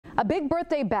A big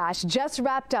birthday bash just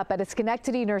wrapped up at a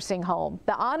Schenectady nursing home.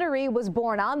 The honoree was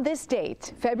born on this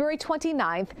date, February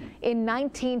 29th, in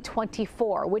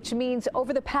 1924, which means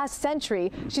over the past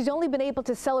century, she's only been able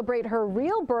to celebrate her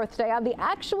real birthday on the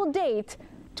actual date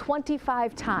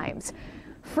 25 times.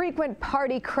 Frequent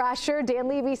party crasher Dan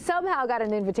Levy somehow got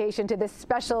an invitation to this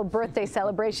special birthday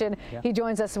celebration. Yeah. He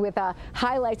joins us with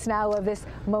highlights now of this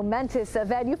momentous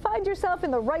event. You find yourself in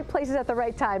the right places at the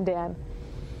right time, Dan.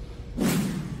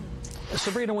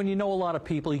 Sabrina, when you know a lot of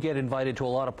people, you get invited to a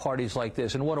lot of parties like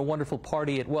this, and what a wonderful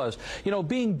party it was. You know,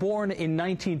 being born in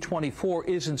 1924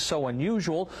 isn't so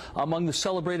unusual. Among the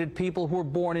celebrated people who were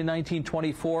born in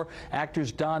 1924,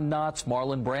 actors Don Knotts,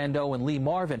 Marlon Brando, and Lee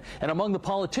Marvin. And among the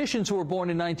politicians who were born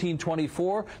in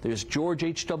 1924, there's George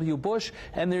H.W. Bush,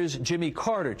 and there's Jimmy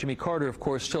Carter. Jimmy Carter, of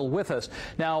course, still with us.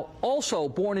 Now, also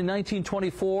born in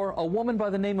 1924, a woman by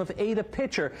the name of Ada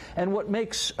Pitcher. And what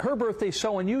makes her birthday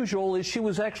so unusual is she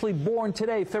was actually born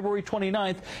today, February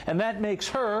 29th, and that makes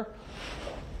her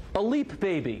a leap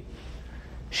baby.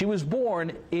 She was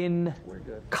born in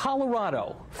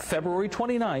Colorado, February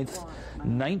 29th,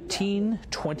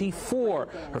 1924.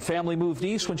 Her family moved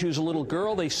east when she was a little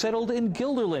girl. They settled in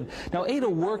Guilderland. Now, Ada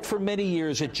worked for many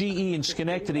years at GE in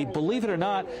Schenectady. Believe it or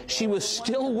not, she was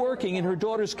still working in her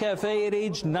daughter's cafe at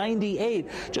age 98,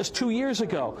 just 2 years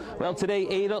ago. Well, today,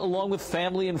 Ada, along with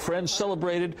family and friends,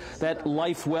 celebrated that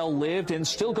life well lived and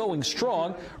still going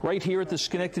strong right here at the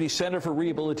Schenectady Center for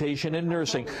Rehabilitation and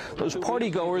Nursing. Those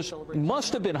partygoers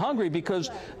must have been hungry because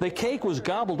the cake was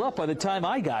gobbled up by the time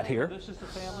I got here. This is the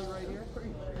family right here.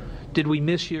 Did we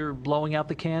miss your blowing out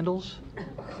the candles?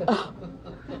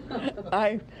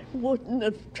 I wouldn't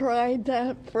have tried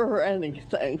that for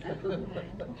anything.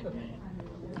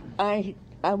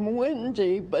 I'm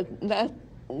windy, but not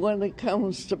when it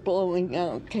comes to blowing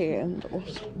out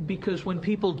candles. Because when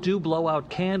people do blow out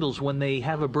candles, when they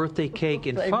have a birthday cake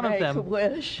in front of them,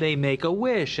 they make a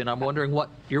wish. And I'm wondering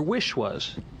what your wish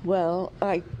was. Well,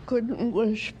 I couldn't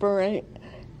wish for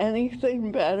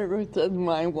anything better than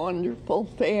my wonderful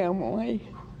family.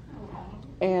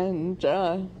 And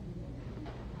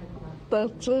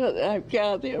that's it. I've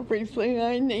got everything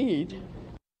I need.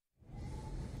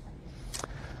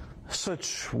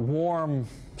 Such warm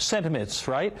sentiments,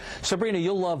 right? Sabrina,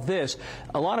 you'll love this.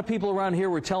 A lot of people around here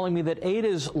were telling me that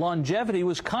Ada's longevity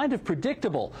was kind of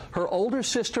predictable. Her older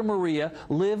sister Maria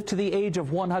lived to the age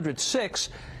of 106,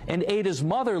 and Ada's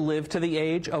mother lived to the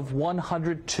age of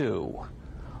 102.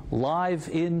 Live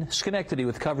in Schenectady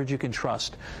with coverage you can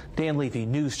trust. Dan Levy,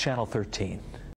 News Channel 13.